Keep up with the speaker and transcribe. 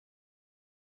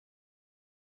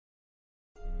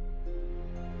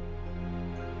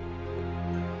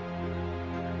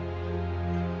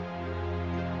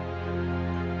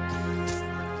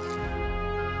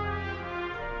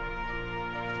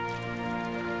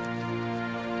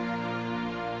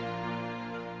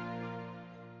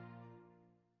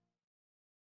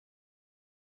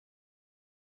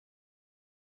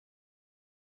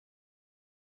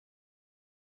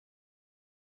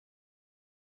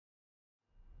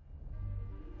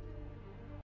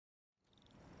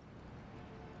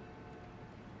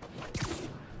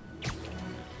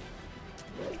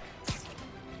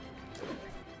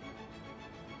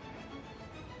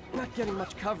not getting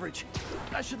much coverage.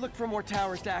 I should look for more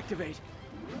towers to activate.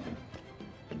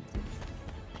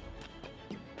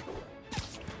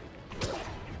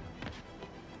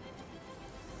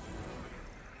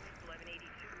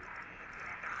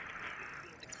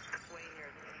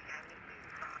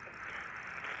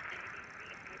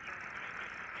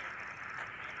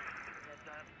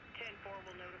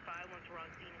 Will notify once we're on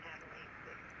scene and have a lead.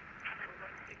 We're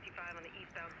running 65 on the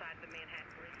eastbound side of the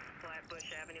Manhattan Bridge,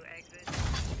 Flatbush Avenue exit.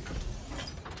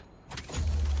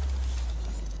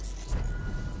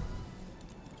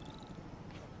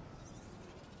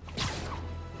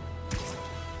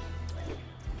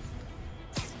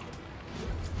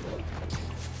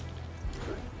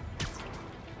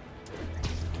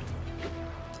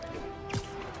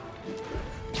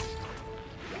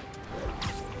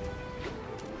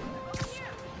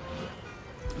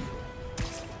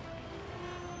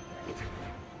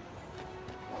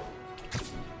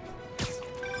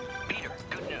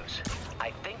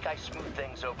 I smoothed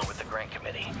things over with the grant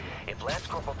committee. If Lance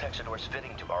Corporal Texador's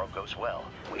fitting tomorrow goes well,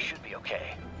 we should be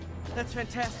okay. That's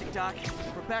fantastic, Doc.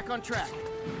 We're back on track.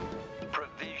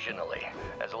 Provisionally,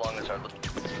 as long as our...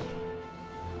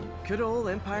 Good old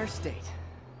Empire State.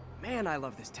 Man, I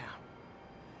love this town.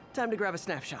 Time to grab a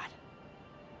snapshot.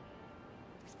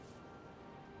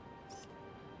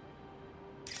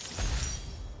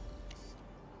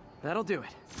 That'll do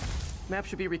it. Map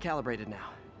should be recalibrated now.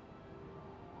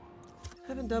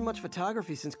 Haven't done much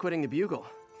photography since quitting the Bugle.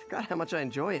 Forgot how much I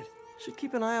enjoy it. Should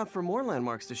keep an eye out for more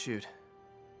landmarks to shoot.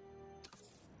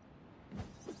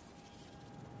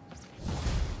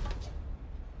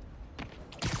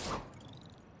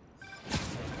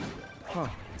 Huh,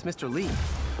 it's Mr. Lee.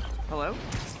 Hello?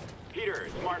 Peter,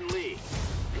 it's Martin Lee.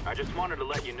 I just wanted to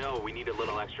let you know we need a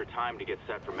little extra time to get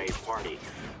set for May's party.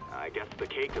 I guess the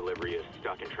cake delivery is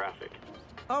stuck in traffic.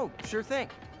 Oh, sure thing.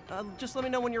 Just let me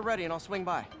know when you're ready and I'll swing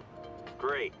by.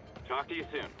 Great. Talk to you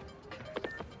soon.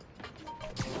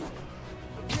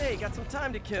 Okay, got some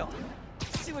time to kill.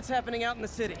 Let's see what's happening out in the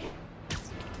city.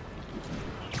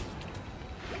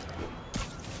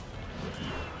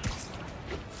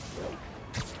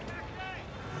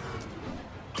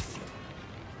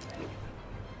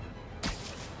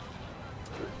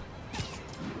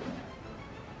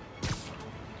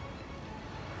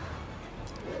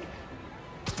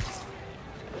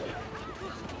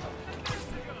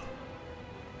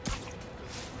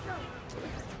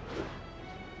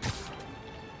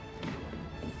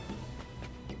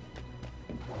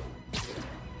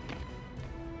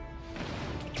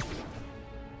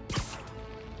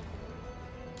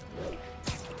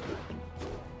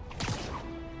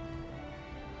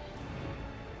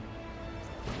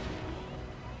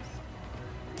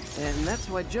 And that's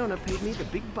why Jonah paid me the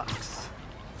big bucks.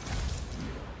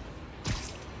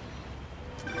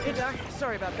 Hey, Doc.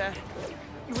 Sorry about that.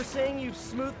 You were saying you've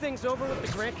smoothed things over with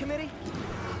the grant committee?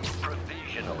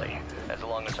 Provisionally, as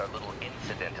long as our little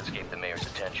incident escaped the mayor's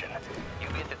attention. You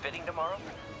be at the fitting tomorrow?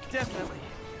 Definitely.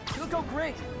 It'll go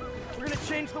great. We're gonna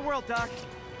change the world, Doc.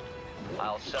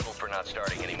 I'll settle for not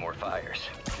starting any more fires.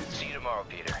 See you tomorrow,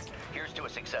 Peter. Here's to a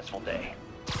successful day.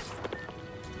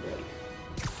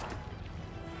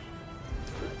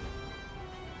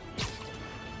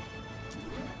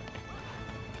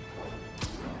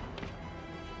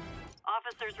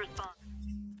 Officers respond.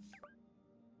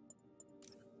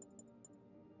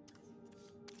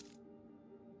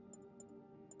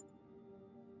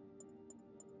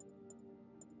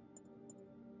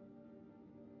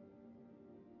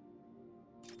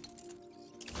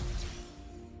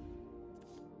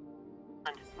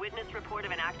 Witness report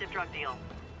of an active drug deal.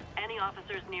 Any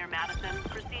officers near Madison,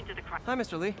 proceed to the crime. Hi,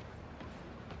 Mr. Lee.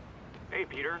 Hey,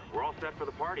 Peter. We're all set for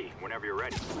the party whenever you're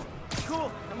ready.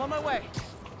 Cool. I'm on my way.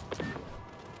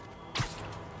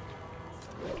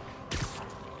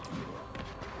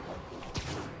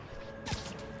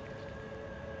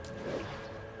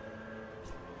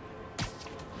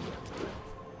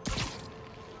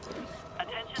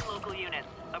 Attention local units.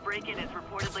 A break-in is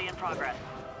reportedly in progress.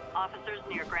 Officers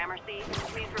near Gramercy,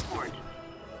 please report.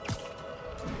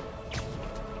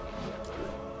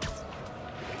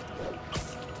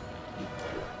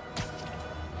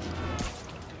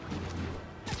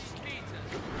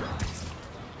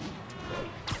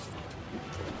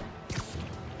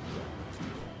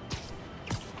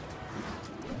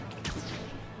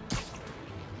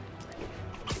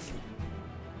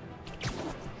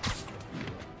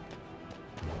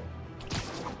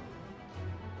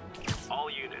 All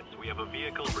units, we have a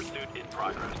vehicle pursuit in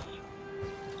progress.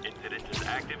 Incident is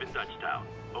active in Dutchtown.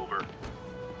 Over.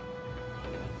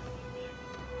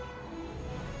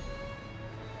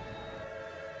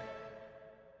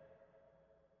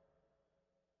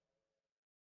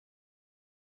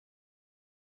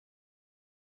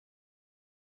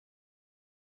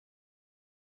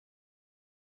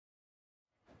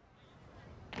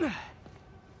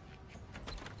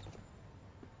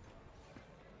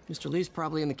 Mr. Lee's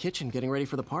probably in the kitchen getting ready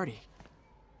for the party.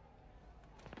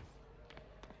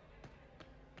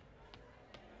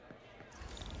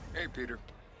 Hey, Peter.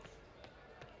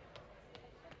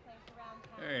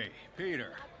 Hey,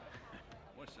 Peter.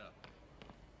 What's up?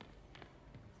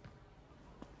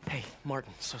 Hey,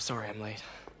 Martin, so sorry I'm late.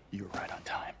 You were right on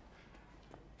time.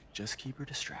 Just keep her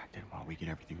distracted while we get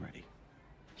everything ready.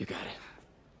 You got it.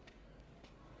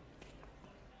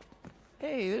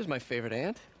 Hey, there's my favorite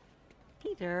aunt.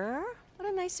 Peter,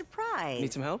 what a nice surprise.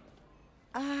 Need some help?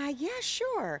 Yeah,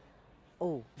 sure.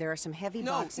 Oh, there are some heavy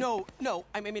No, boxes. no.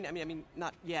 I mean,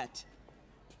 not yet.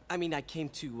 I mean, I came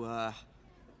to, I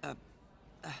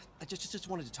just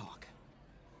wanted to talk.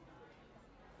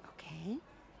 Okay.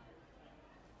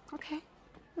 Okay.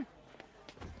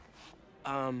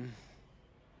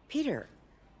 Peter,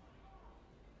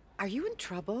 are you in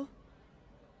trouble?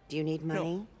 Do you need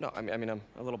money? No, I mean, I'm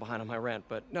a little behind on my rent,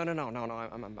 but no,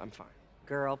 I'm fine.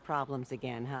 Girl problems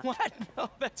again, huh? What? No,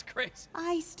 that's crazy.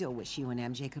 I still wish you and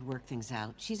MJ could work things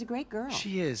out. She's a great girl.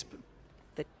 She is, but...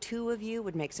 The two of you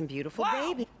would make some beautiful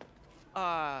Wow! baby.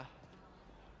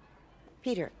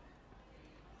 Peter,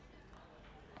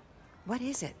 what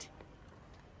is it?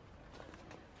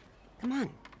 Come on,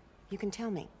 you can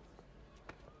tell me.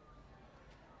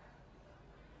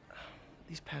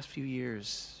 These past few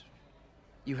years,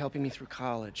 you helping me through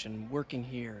college and working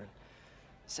here,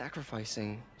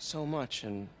 sacrificing so much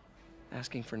and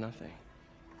asking for nothing.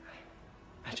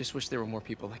 I just wish there were more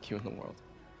people like you in the world.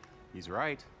 He's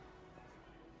right.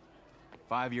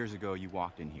 5 years ago, you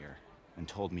walked in here and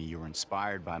told me you were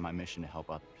inspired by my mission to help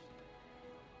others.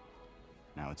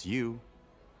 Now it's you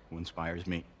who inspires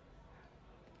me.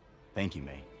 Thank you,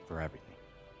 May, for everything.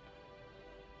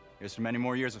 Here's to many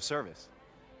more years of service.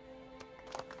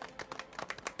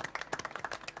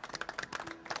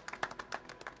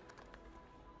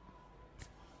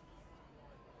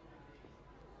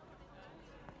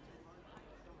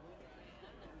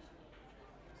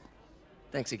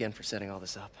 Thanks again for setting all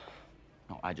this up.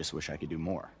 Oh, I just wish I could do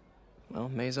more. Well,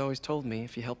 May's always told me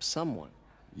if you help someone...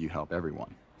 You help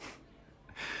everyone.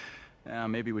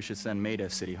 Maybe we should send May to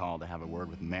City Hall to have a word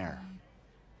with the mayor.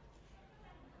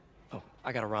 Oh,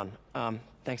 I gotta run.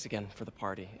 Thanks again for the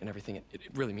party and everything. It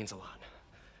really means a lot.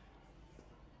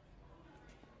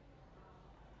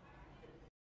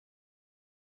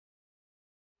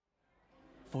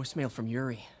 Voicemail from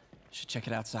Yuri. Should check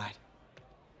it outside.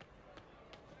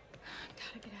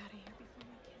 Gotta get out of here before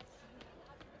my kids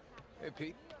see. Hey,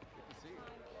 Pete.